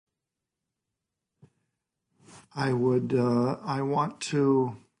I want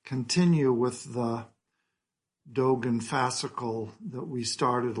to continue with the Dogen fascicle that we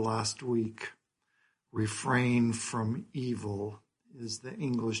started last week. Refrain from evil is the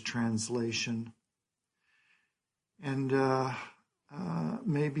English translation. And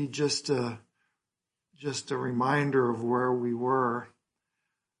maybe just a reminder of where we were.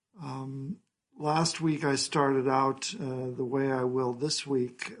 Last week I started out the way I will this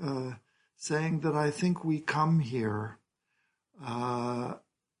week, saying that I think we come here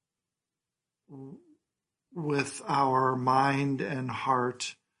with our mind and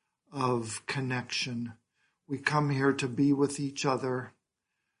heart of connection. We come here to be with each other,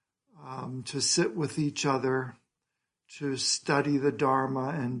 to sit with each other, to study the Dharma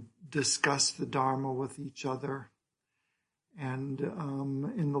and discuss the Dharma with each other. And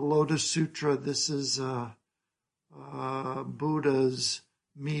in the Lotus Sutra, this is Buddha's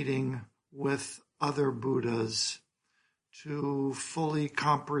meeting with other Buddhas to fully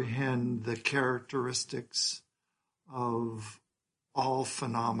comprehend the characteristics of all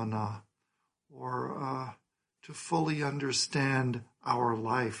phenomena, or to fully understand our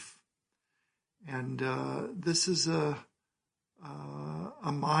life. And this is a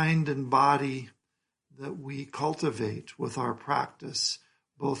mind and body that we cultivate with our practice,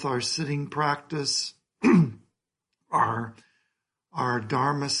 both our sitting practice, our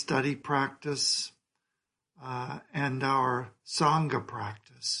Dharma study practice, and our Sangha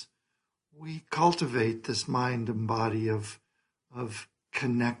practice. We cultivate this mind and body of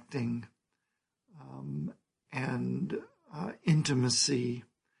connecting and intimacy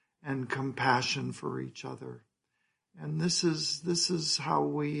and compassion for each other. And this is how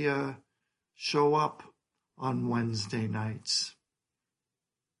we show up on Wednesday nights.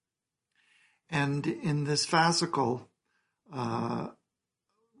 And in this fascicle,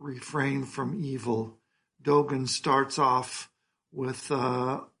 Refrain from Evil, Dogen starts off with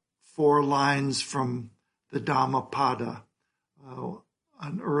 4 lines from the Dhammapada,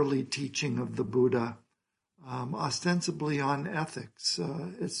 an early teaching of the Buddha, ostensibly on ethics.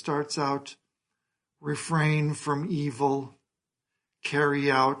 It starts out, refrain from evil,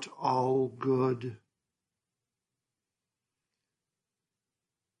 carry out all good,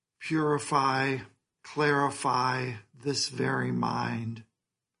 purify, clarify this very mind.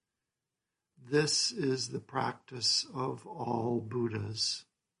 This is the practice of all Buddhas.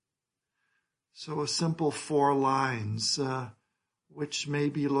 So a simple 4 lines, which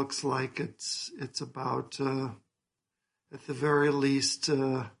maybe looks like it's about, at the very least,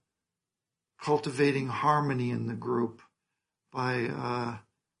 cultivating harmony in the group by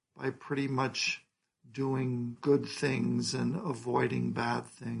pretty much doing good things and avoiding bad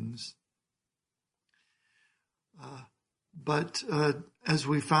things. But as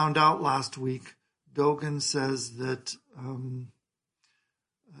we found out last week, Dogen says that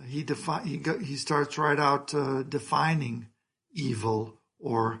he starts right out defining evil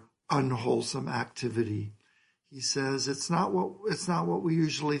or unwholesome activity. He says it's not what we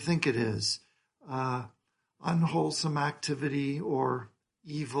usually think it is. Unwholesome activity or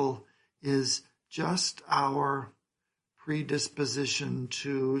evil is just our predisposition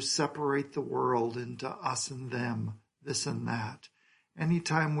to separate the world into us and them, this and that.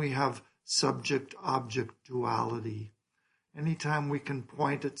 Anytime we have subject-object duality, anytime we can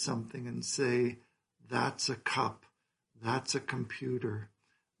point at something and say, that's a cup, that's a computer,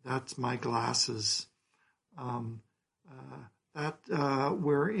 that's my glasses,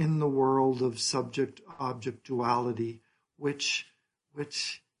 we're in the world of subject-object duality, which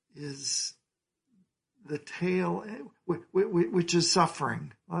is the tail, which is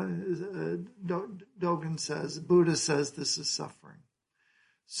suffering. Dogen says, Buddha says this is suffering.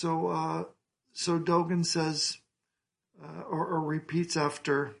 So Dogen says, or repeats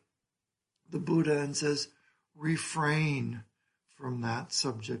after the Buddha and says, refrain from that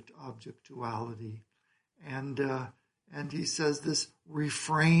subject-object duality. And he says this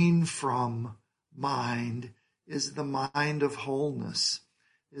refrain from mind is the mind of wholeness,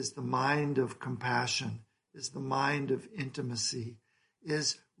 is the mind of compassion, is the mind of intimacy,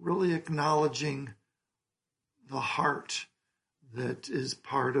 is really acknowledging the heart that is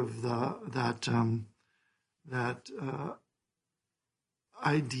part of that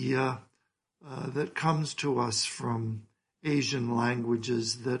idea that comes to us from Asian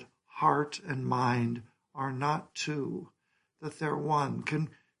languages, that heart and mind are not two, that they're one.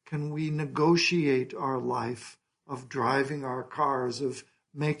 Can we negotiate our life of driving our cars, of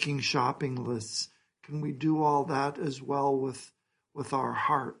making shopping lists? Can we do all that as well with our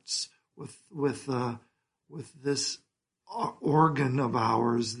hearts, with this organ of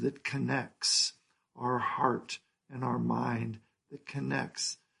ours that connects our heart and our mind, that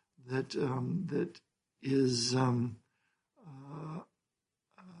connects, that is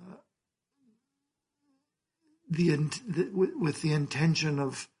with the intention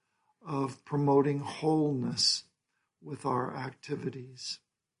of promoting wholeness with our activities.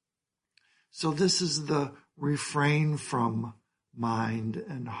 So this is the refrain from mind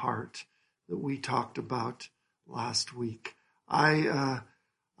and heart that we talked about last week. I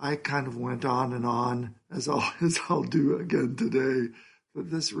kind of went on and on, as I'll do again today. But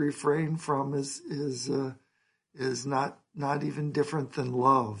this refrain from is not even different than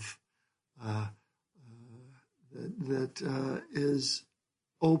love. That is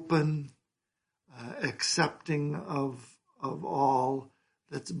open, accepting of all,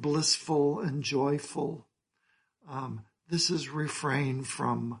 that's blissful and joyful. This is refrain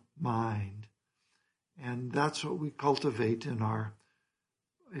from mind, and that's what we cultivate in our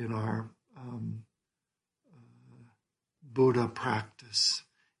Buddha practice,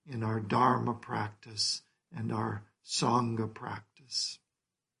 in our Dharma practice, and our Sangha practice.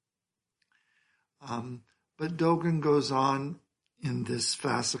 But Dogen goes on in this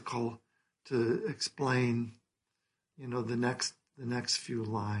fascicle to explain, the next few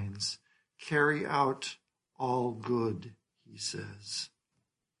lines. Carry out all good, he says.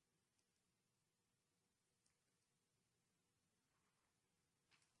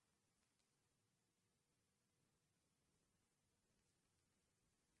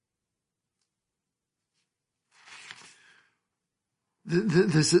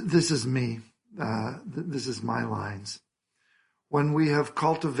 This is me. This is my lines. When we have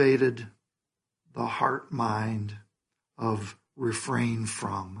cultivated the heart mind of refrain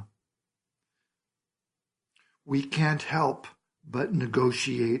from, we can't help but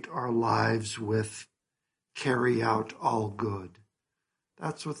negotiate our lives with carry out all good.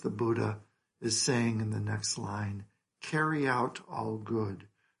 That's what the Buddha is saying in the next line. Carry out all good.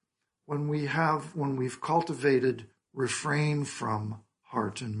 When we've cultivated refrain from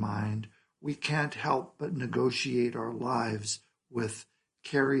heart and mind, we can't help but negotiate our lives with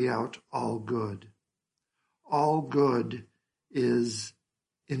carry out all good. All good is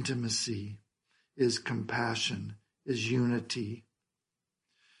intimacy, is compassion, is unity.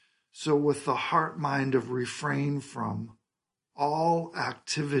 So with the heart mind of refrain from, all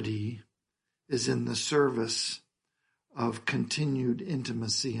activity is in the service of continued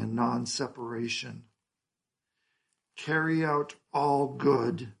intimacy and non-separation. Carry out all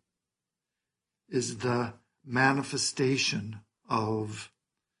good is the manifestation of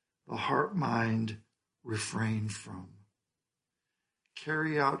the heart mind refrain from.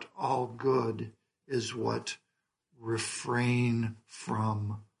 Carry out all good is what refrain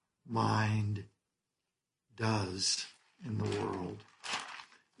from mind does in the world.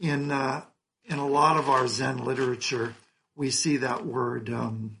 In a lot of our Zen literature, we see that word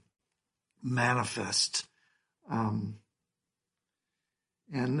manifest.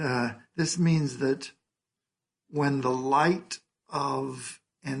 This means that when the light of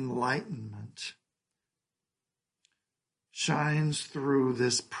enlightenment shines through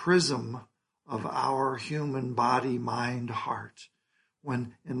this prism of our human body, mind, heart,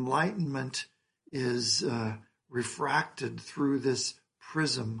 when enlightenment is refracted through this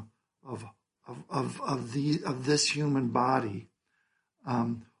prism of this human body,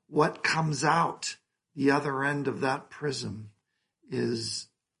 what comes out the other end of that prism is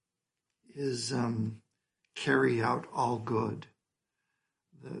carry out all good.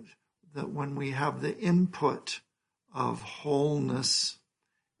 That when we have the input of wholeness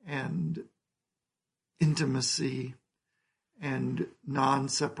and intimacy and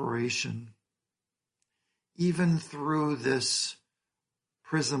non-separation, even through this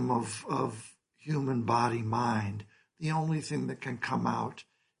prism of human body mind, the only thing that can come out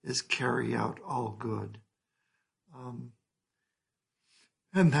is carry out all good.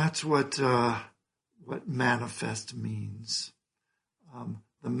 And that's what manifest means.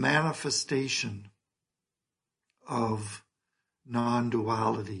 The manifestation of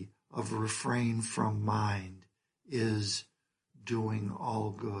non-duality, of refrain from mind, is doing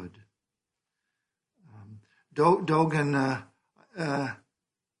all good. Dogen,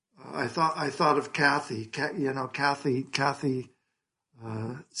 I thought of Kathy. Kathy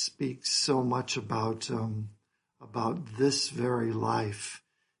speaks so much about this very life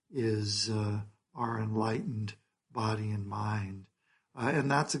is our enlightened body and mind, and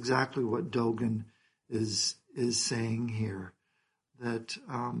that's exactly what Dogen is saying here. That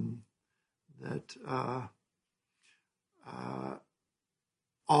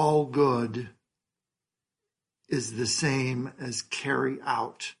all good is the same as carry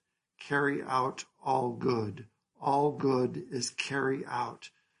out carry out all good. All good is carry out.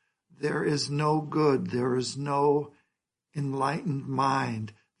 There is no good, there is no enlightened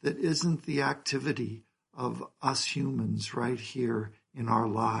mind that isn't the activity of us humans right here in our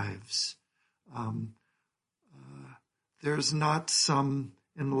lives. There's not some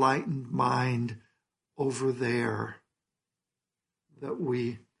enlightened mind over there that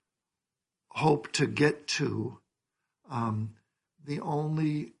we hope to get to. The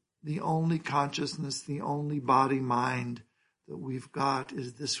only consciousness, the only body mind that we've got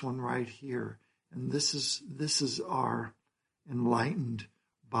is this one right here. And this is our enlightened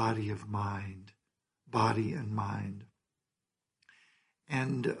body and mind.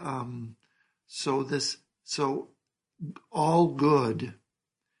 And so all good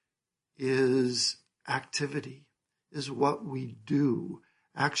is activity, is what we do.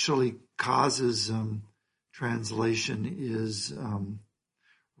 Actually, Kaz's translation is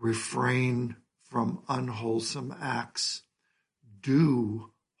refrain from unwholesome acts,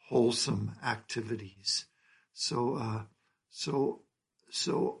 do wholesome activities. So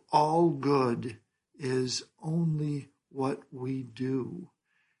all good is only what we do.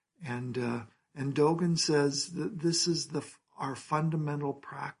 And Dogen says that this is our fundamental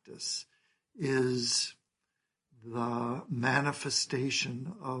practice, is the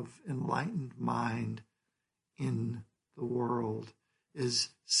manifestation of enlightened mind in the world, is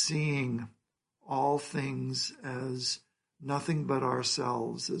seeing all things as nothing but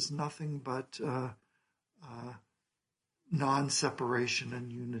ourselves, as nothing but non-separation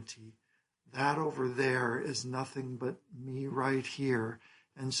and unity. That over there is nothing but me right here.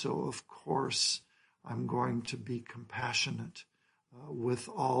 And so, of course, I'm going to be compassionate with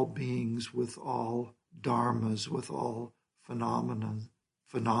all beings, with all dharmas, with all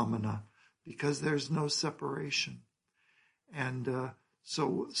phenomena, because there's no separation. And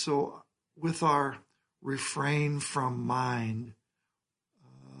so with our refrain from mind,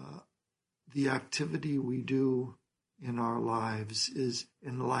 the activity we do in our lives is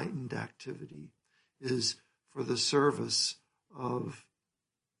enlightened activity, is for the service of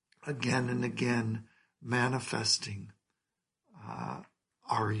again and again manifesting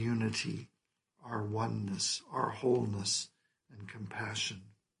our unity, our oneness, our wholeness, and compassion.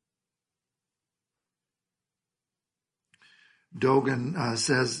 Dogen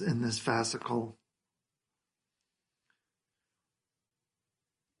says in this fascicle,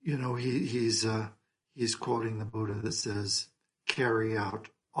 he's quoting the Buddha that says, carry out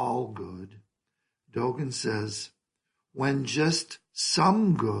all good. Dogen says, when just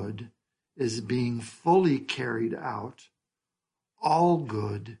some good is being fully carried out, all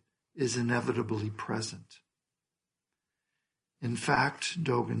good is inevitably present. In fact,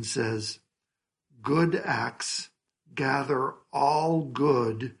 Dogen says, good acts gather all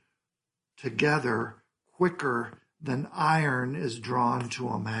good together quicker than iron is drawn to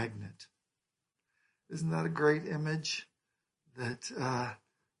a magnet. Isn't that a great image? That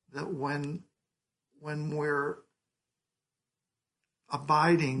when we're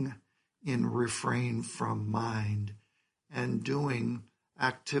abiding in refrain from mind and doing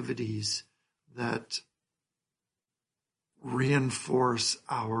activities that reinforce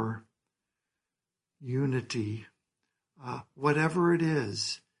our unity, whatever it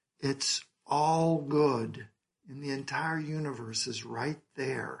is, it's all good. And the entire universe is right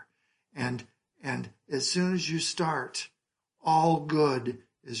there. And as soon as you start, all good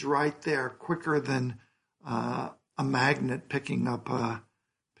is right there, quicker than a magnet picking up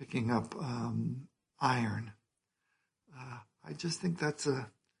iron. I just think that's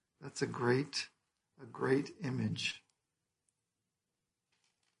a great image.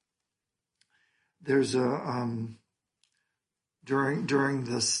 There's during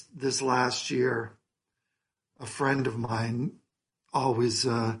this last year, a friend of mine always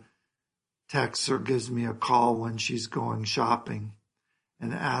texts or gives me a call when she's going shopping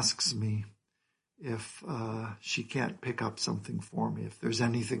and asks me if she can't pick up something for me, if there's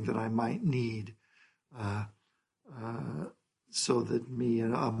anything that I might need, so that me,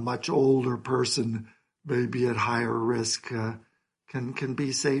 a much older person, maybe at higher risk, can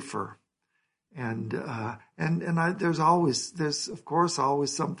be safer. And there's of course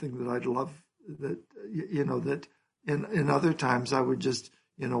always something that I'd love, that that in other times I would just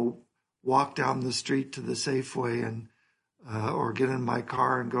walk down the street to the Safeway and or get in my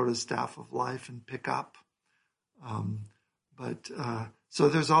car and go to Staff of Life and pick up. So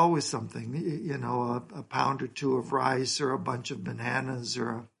there's always something, a pound or two of rice or a bunch of bananas or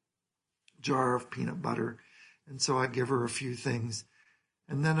a jar of peanut butter. And so I give her a few things.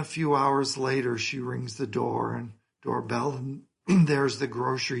 And then a few hours later, she rings the doorbell, and there's the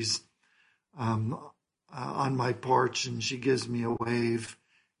groceries on my porch, and she gives me a wave,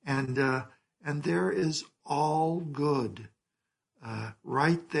 and there is all good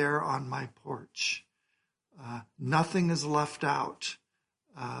right there on my porch. Nothing is left out.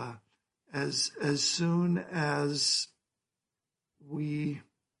 As soon as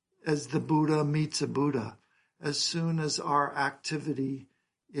the Buddha meets a Buddha, as soon as our activity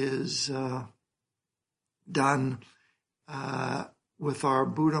is done with our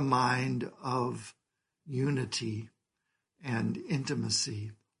Buddha mind of unity and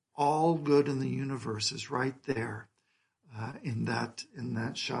intimacy, all good in the universe is right there in that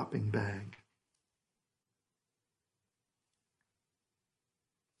shopping bag.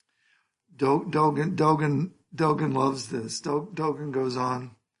 Dogen loves this. Dogen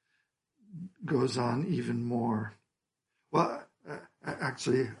goes on even more. Well,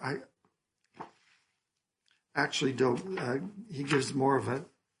 he gives more of a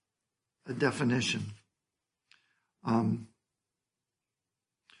definition.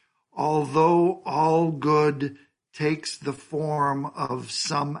 Although all good takes the form of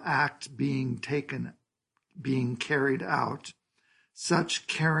some act being carried out, such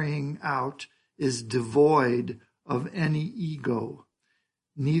carrying out is devoid of any ego.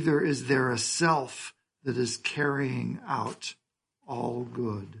 Neither is there a self that is carrying out all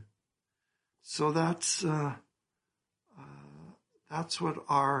good. So that's what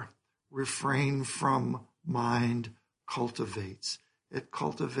our refrain from mind cultivates. It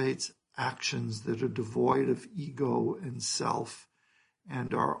cultivates actions that are devoid of ego and self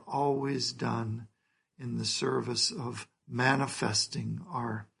and are always done in the service of manifesting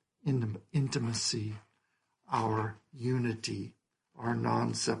our intimacy, our unity, our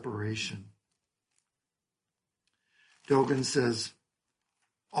non-separation. Dogen says,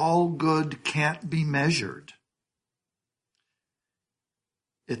 all good can't be measured.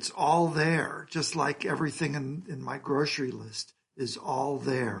 It's all there, just like everything in my grocery list is all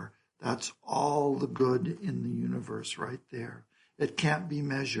there. That's all the good in the universe right there. It can't be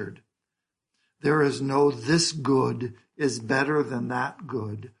measured. There is no this good is better than that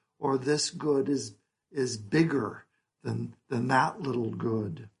good, or this good is bigger than that little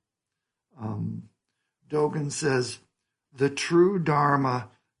good. Dogen says, the true Dharma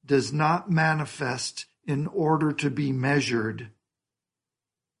does not manifest in order to be measured.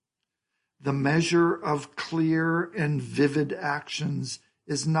 The measure of clear and vivid actions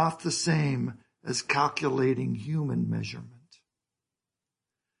is not the same as calculating human measurement.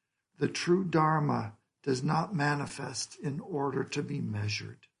 The true Dharma does not manifest in order to be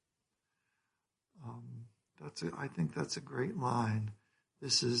measured. I think that's a great line.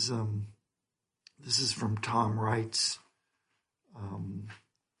 This is from Tom Wright's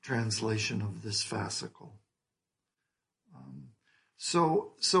translation of this fascicle.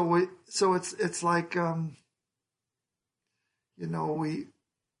 So it's like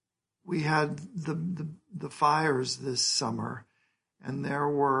we had the fires this summer, and there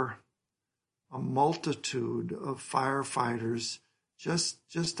were a multitude of firefighters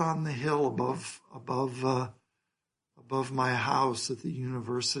just on the hill above my house at the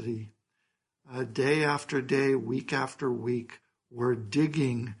university. Day after day, week after week, we're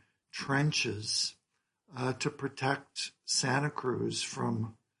digging trenches to protect Santa Cruz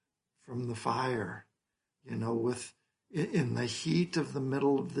from the fire. In the heat of the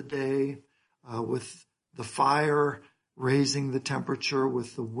middle of the day, with the fire raising the temperature,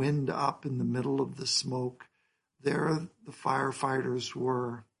 with the wind up in the middle of the smoke, there the firefighters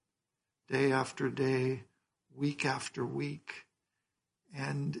were, day after day, week after week.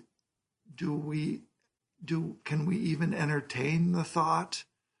 And can we even entertain the thought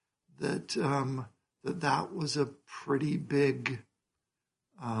that that was a pretty big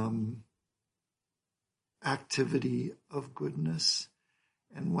activity of goodness?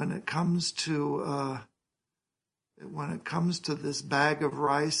 And when it comes to this bag of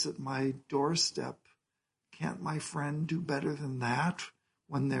rice at my doorstep, can't my friend do better than that?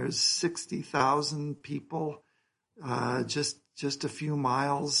 When there's 60,000 people just a few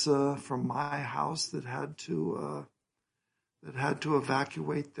miles from my house that had to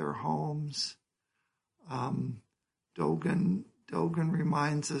evacuate their homes. Dogen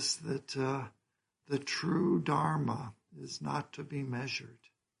reminds us that the true Dharma is not to be measured.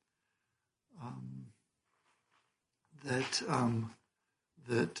 That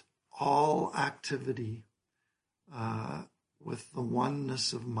all activity with the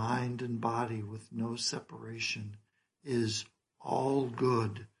oneness of mind and body, with no separation, is all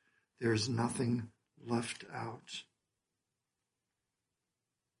good. There's nothing left out.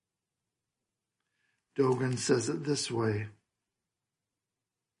 Dogen says it this way: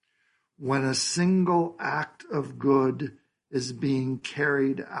 when a single act of good is being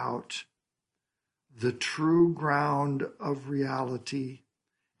carried out, the true ground of reality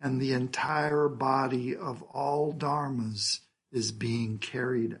and the entire body of all dharmas is being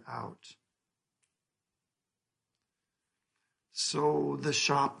carried out. So the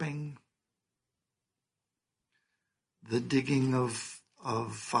shopping, the digging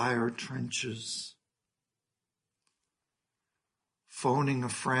of fire trenches, phoning a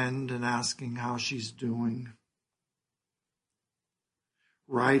friend and asking how she's doing,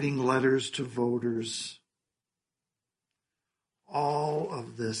 writing letters to voters, all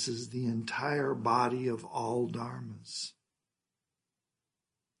of this is the entire body of all dharmas.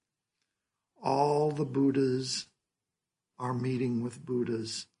 All the Buddhas are meeting with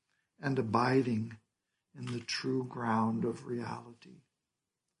Buddhas and abiding in the true ground of reality.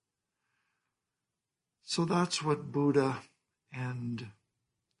 So that's what Buddha and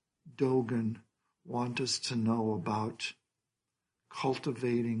Dogen want us to know about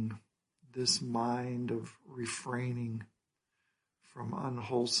cultivating this mind of refraining from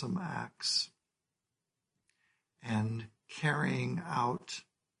unwholesome acts and carrying out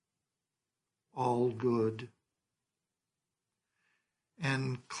all good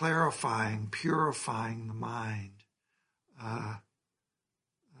and clarifying, purifying the mind.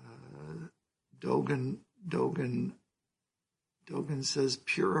 Dogen says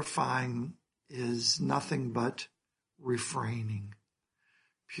purifying is nothing but refraining.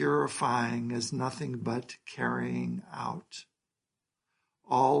 Purifying is nothing but carrying out.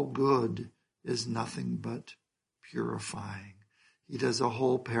 All good is nothing but purifying. He does a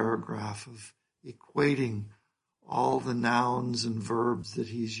whole paragraph of equating all the nouns and verbs that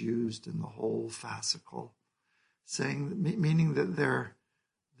he's used in the whole fascicle, meaning that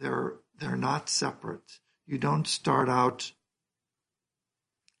they're not separate. You don't start out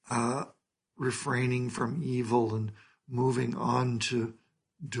refraining from evil and moving on to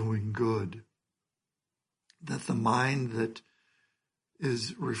doing good. That the mind that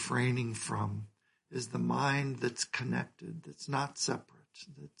is refraining from is the mind that's connected, that's not separate,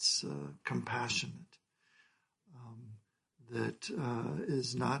 that's compassionate, that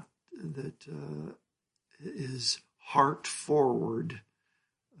is heart forward,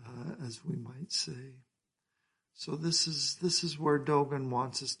 as we might say. So this is where Dogen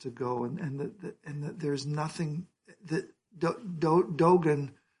wants us to go, and that there's nothing that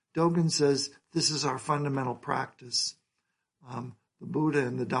Dogen says this is our fundamental practice. The Buddha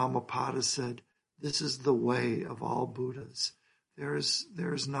and the Dhammapada said this is the way of all Buddhas. There's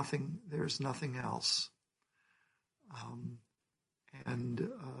nothing else.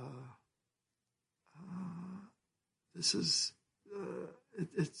 This is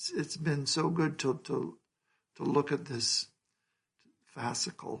it's been so good to look at this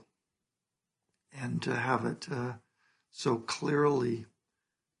fascicle and to have it so clearly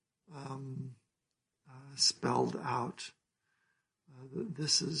spelled out.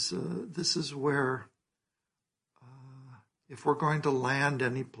 This is where, if we're going to land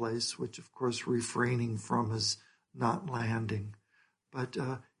any place, which of course refraining from is not landing, but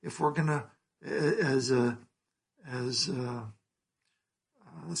if we're going to, as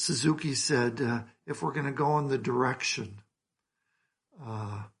Suzuki said, if we're going to go in the direction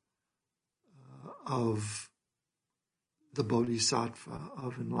of the Bodhisattva,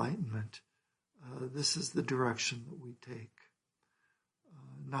 of enlightenment, this is the direction that we take.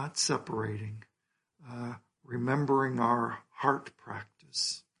 Not separating, remembering our heart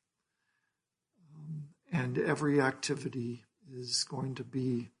practice. And every activity is going to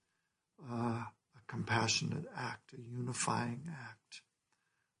be a compassionate act, a unifying act.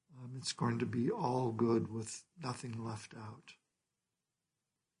 It's going to be all good with nothing left out.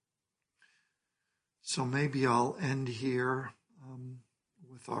 So maybe I'll end here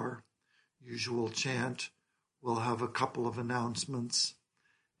with our usual chant. We'll have a couple of announcements.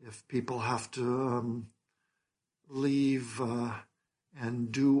 If people have to leave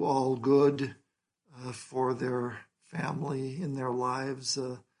and do all good for their family in their lives,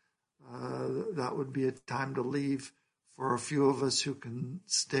 that would be a time to leave. For a few of us who can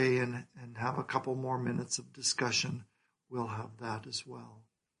stay and have a couple more minutes of discussion, we'll have that as well.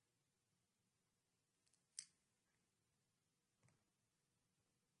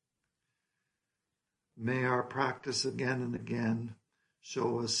 May our practice again and again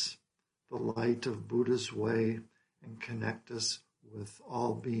show us the light of Buddha's way and connect us with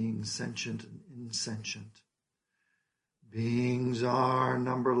all beings sentient and insentient. Beings are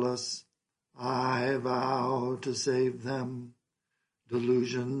numberless. I vow to save them.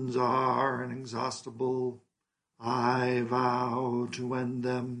 Delusions are inexhaustible. I vow to end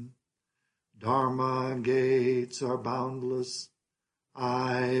them. Dharma gates are boundless.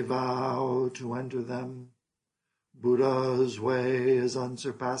 I vow to enter them. Buddha's way is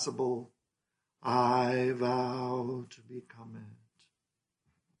unsurpassable. I vow to become it.